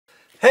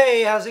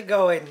Hey, how's it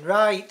going?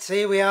 Right,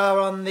 here we are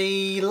on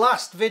the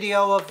last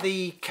video of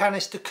the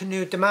canister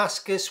canoe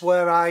Damascus,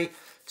 where I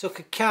took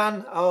a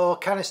can or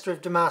canister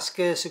of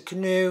Damascus, a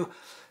canoe,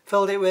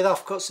 filled it with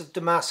offcuts of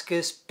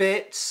Damascus,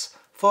 bits,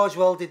 forge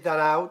welded that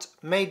out,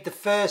 made the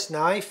first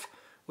knife,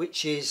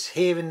 which is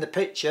here in the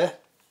picture.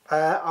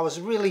 I was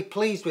really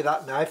pleased with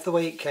that knife, the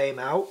way it came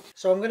out.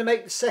 So I'm going to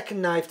make the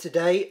second knife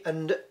today,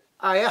 and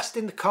I asked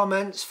in the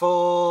comments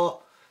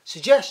for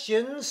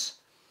suggestions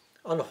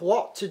on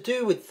what to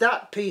do with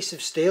that piece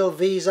of steel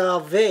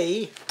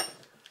vis-a-vis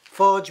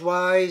forge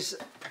wise,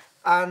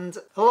 and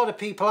a lot of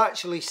people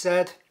actually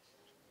said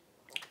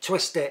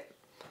twist it.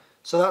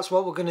 So that's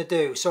what we're going to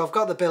do. So I've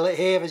got the billet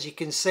here, as you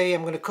can see.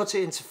 I'm going to cut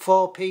it into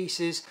 4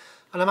 pieces,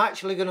 and I'm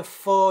actually going to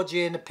forge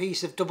in a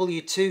piece of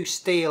W2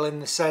 steel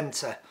in the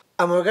centre,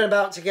 and we're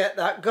about to get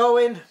that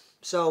going.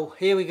 So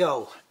here we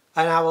go,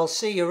 and I will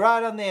see you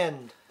right on the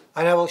end.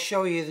 And I will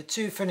show you the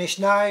 2 finished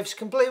knives,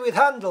 complete with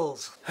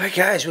handles. Right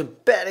guys, we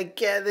better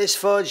get this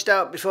forged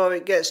out before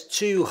it gets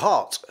too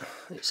hot.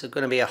 It's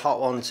going to be a hot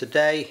one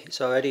today.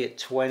 It's already at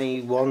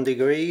 21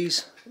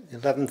 degrees,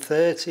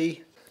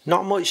 11:30.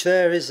 Not much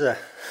there, is there?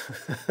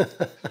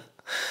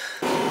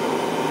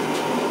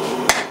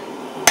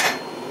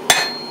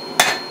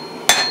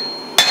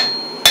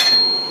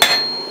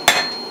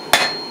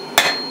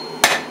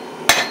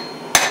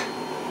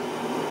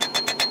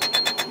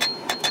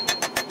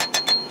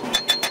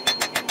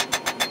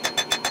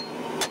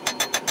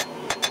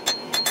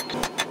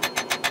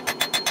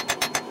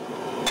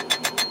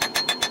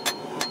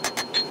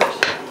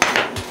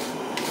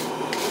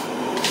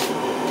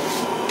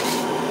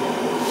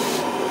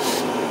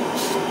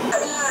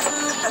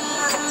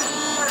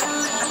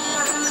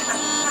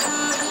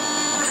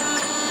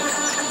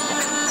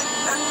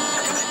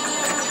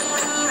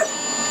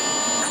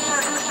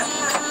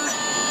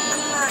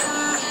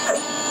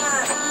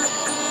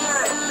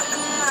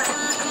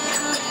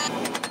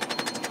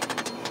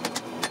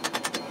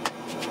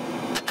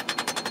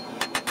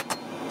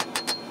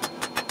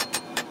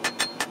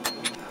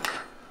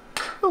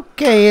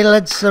 Okay,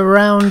 let's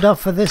round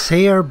off of this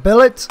here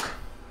billet.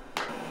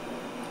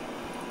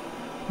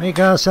 Make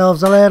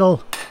ourselves a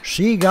little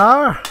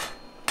cigar.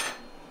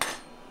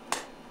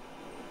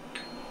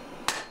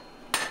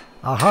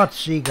 A hot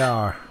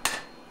cigar.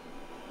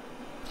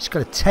 Just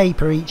got to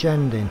taper each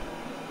ending,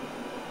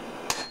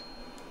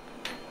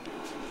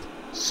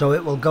 so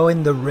it will go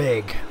in the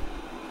rig.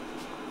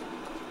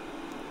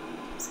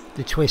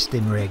 The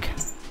twisting rig.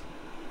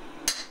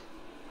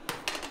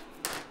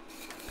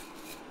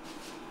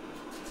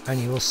 And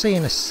you will see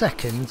in a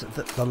second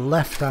that the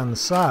left hand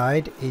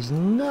side is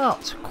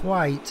not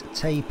quite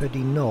tapered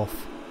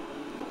enough.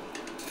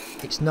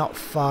 It's not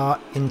far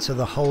into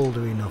the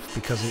holder enough,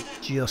 because it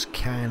just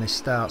kind of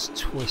starts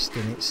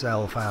twisting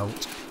itself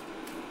out.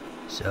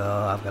 So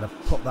I've got to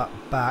put that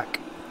back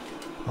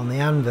on the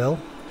anvil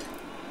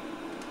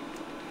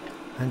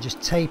and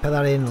just taper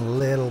that in a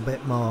little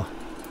bit more.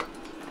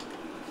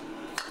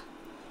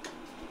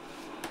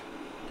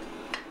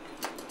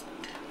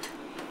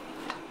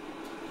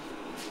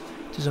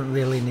 Doesn't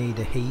really need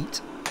a heat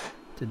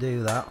to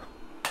do that.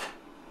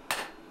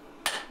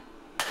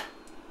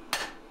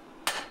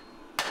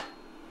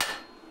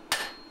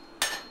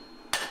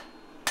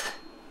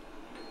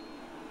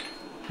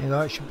 You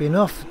know, it should be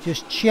enough.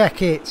 Just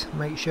check it,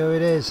 make sure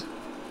it is.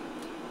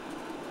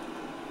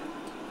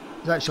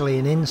 There's actually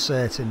an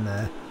insert in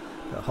there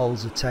that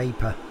holds the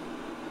taper.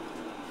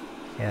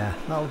 Yeah,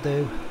 that'll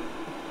do.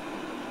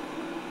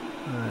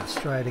 Right, let's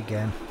try it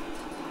again.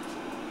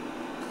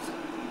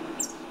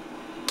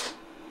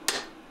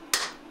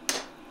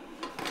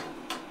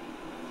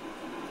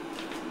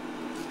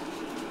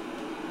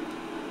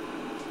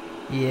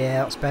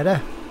 Yeah, that's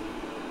better.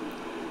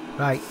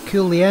 Right,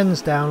 cool the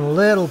ends down a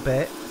little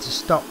bit to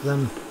stop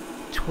them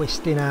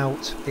twisting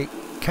out. It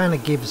kind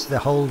of gives the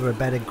holder a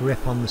better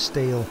grip on the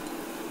steel.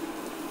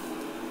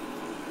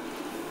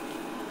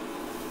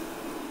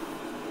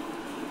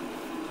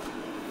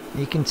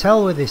 You can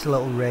tell with this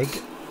little rig,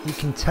 you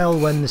can tell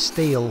when the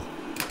steel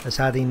has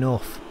had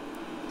enough,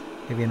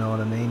 if you know what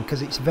I mean,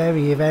 because it's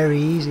very,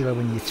 very easy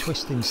when you're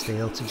twisting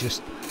steel to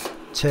just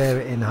tear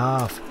it in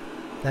half.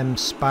 Them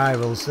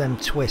spirals, them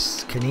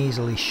twists can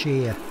easily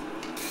shear,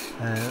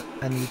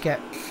 and you get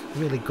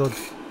really good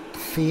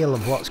feel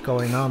of what's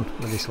going on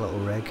with this little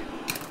rig.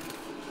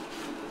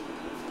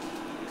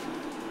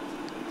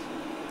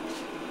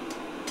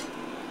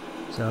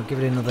 So I'll give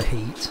it another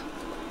heat.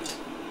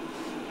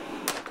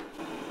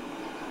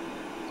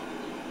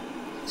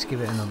 Let's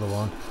give it another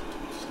one.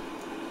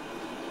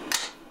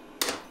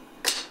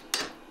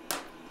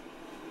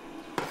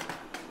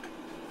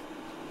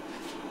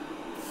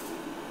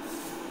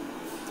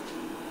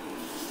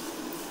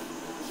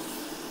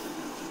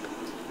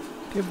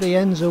 Give the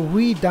ends a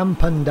wee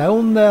dampen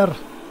down there.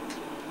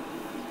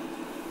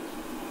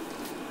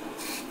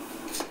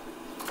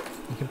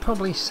 You can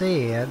probably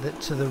see here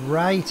that to the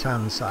right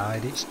hand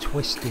side it's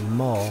twisting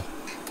more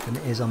than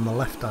it is on the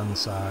left hand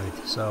side,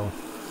 so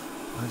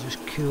I'll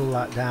just cool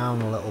that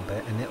down a little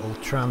bit and it'll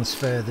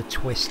transfer the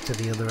twist to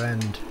the other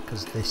end,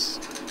 because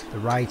the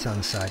right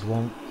hand side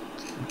will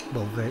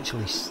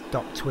virtually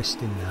stop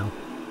twisting now,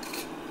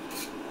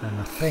 and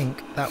I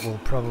think that will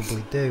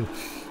probably do.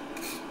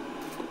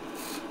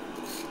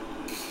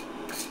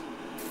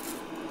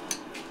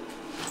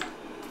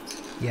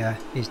 Yeah,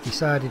 he's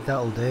decided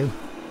that'll do.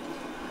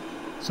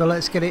 So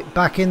let's get it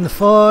back in the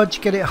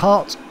forge, get it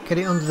hot, get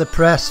it under the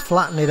press,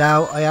 flatten it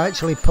out. I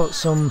actually put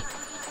some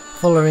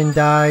fullerene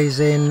dies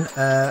in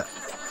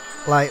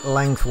like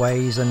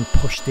lengthways and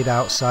pushed it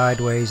out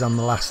sideways on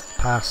the last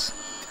pass,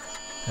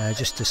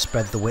 just to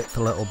spread the width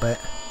a little bit,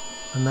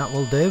 and that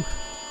will do.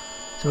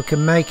 So we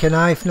can make a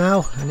knife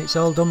now, and it's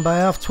all done by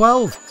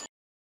 12:30.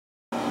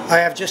 I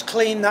have just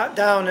cleaned that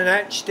down and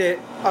etched it.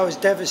 I was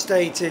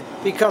devastated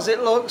because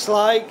it looks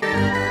like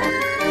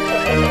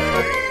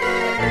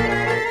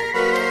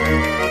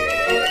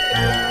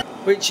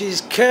which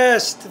is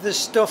cursed. The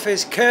stuff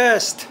is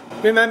cursed.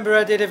 Remember,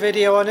 I did a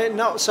video on it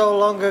not so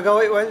long ago.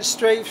 It went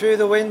straight through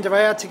the window. I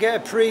had to get a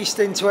priest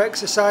in to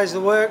exercise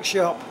the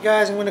workshop.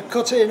 Guys, I'm going to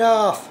cut it in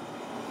half.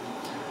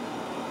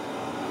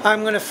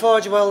 I'm going to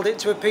forge weld it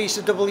to a piece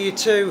of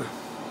W2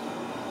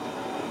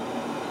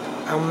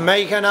 and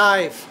make a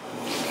knife.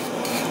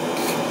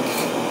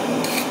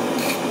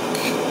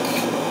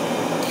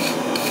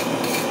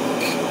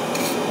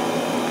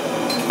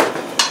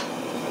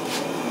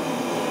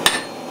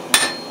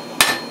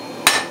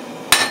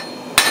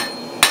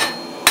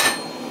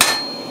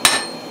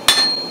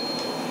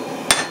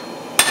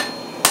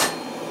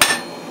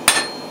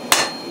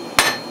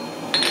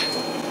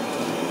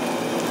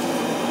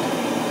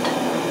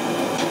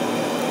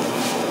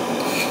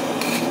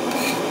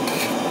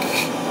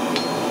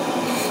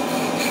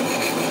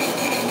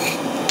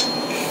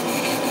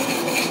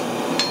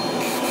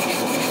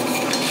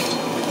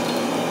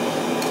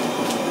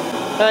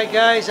 Right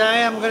guys, I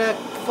am going to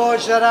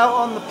forge that out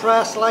on the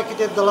press like I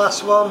did the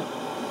last one.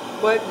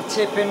 Work the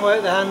tipping,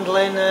 work the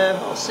handling.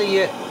 I'll see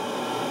you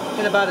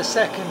in about a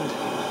second.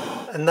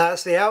 And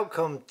that's the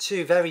outcome.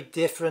 Two very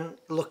different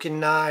looking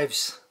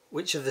knives,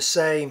 which are the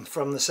same,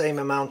 from the same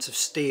amount of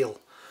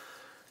steel.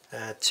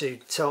 Two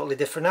totally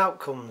different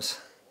outcomes.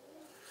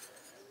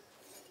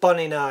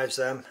 Bonnie knives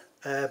them.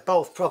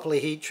 Both properly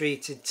heat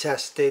treated,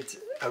 tested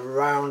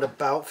around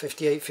about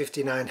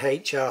 58-59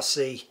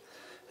 HRC.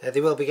 They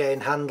will be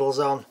getting handles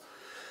on.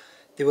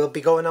 They will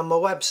be going on my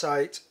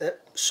website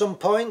at some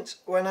point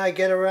when I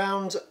get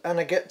around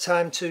and I get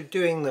time to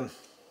doing them.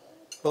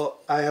 But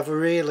I have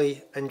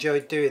really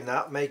enjoyed doing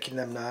that, making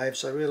them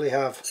knives. I really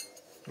have.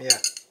 Yeah.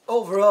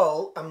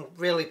 Overall, I'm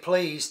really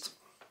pleased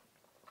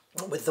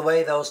with the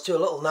way those two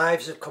little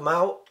knives have come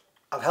out.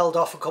 I've held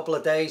off a couple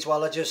of days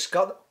while I just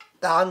got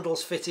the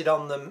handles fitted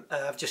on them.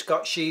 I've just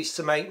got sheaths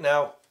to make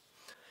now.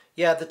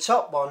 Yeah, the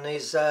top one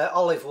is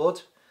olive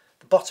wood.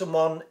 The bottom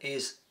one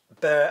is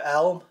Burr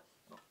Elm.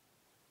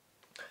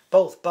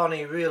 Both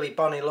bonny, really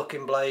bonny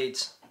looking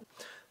blades.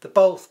 They're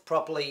both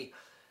properly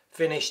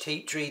finished,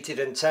 heat treated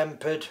and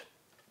tempered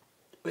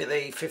with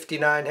a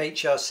 59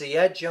 HRC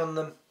edge on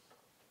them.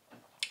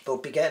 They'll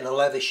be getting a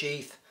leather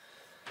sheath.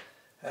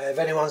 If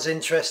anyone's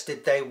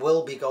interested, they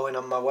will be going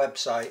on my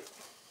website.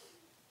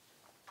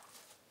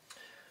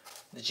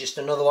 There's just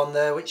another one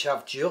there which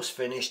I've just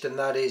finished, and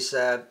that is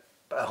a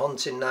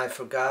hunting knife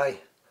for Guy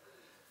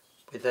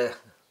with a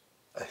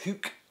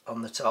hook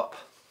on the top.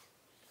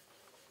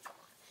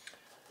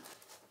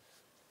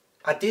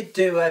 I did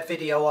do a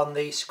video on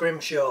the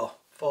scrimshaw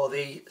for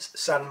the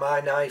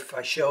Sanmai knife.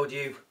 I showed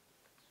you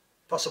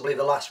possibly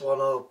the last one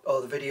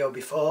or the video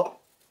before.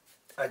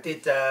 I've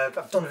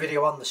done a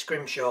video on the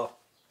scrimshaw,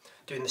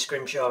 doing the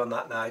scrimshaw on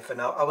that knife,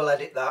 and I will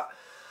edit that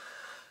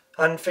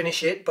and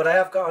finish it. But I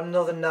have got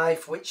another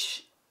knife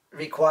which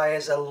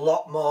requires a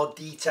lot more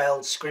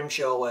detailed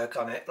scrimshaw work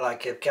on it,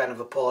 like a kind of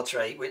a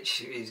portrait,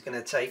 which is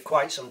going to take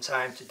quite some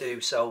time to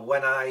do. So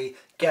when I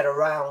get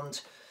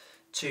around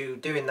to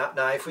doing that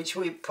knife, which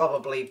will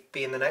probably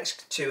be in the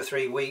next 2 or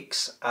 3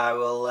 weeks, I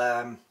will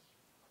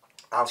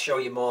I'll show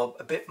you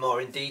a bit more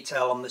in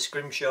detail on the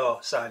scrimshaw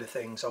side of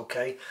things.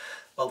 Okay,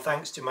 well,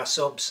 thanks to my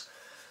subs,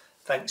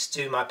 thanks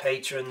to my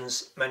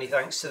patrons, many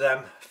thanks to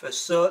them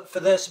for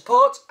their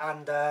support,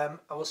 and I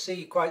will see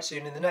you quite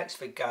soon in the next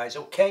vid, guys.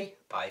 Okay,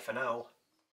 bye for now.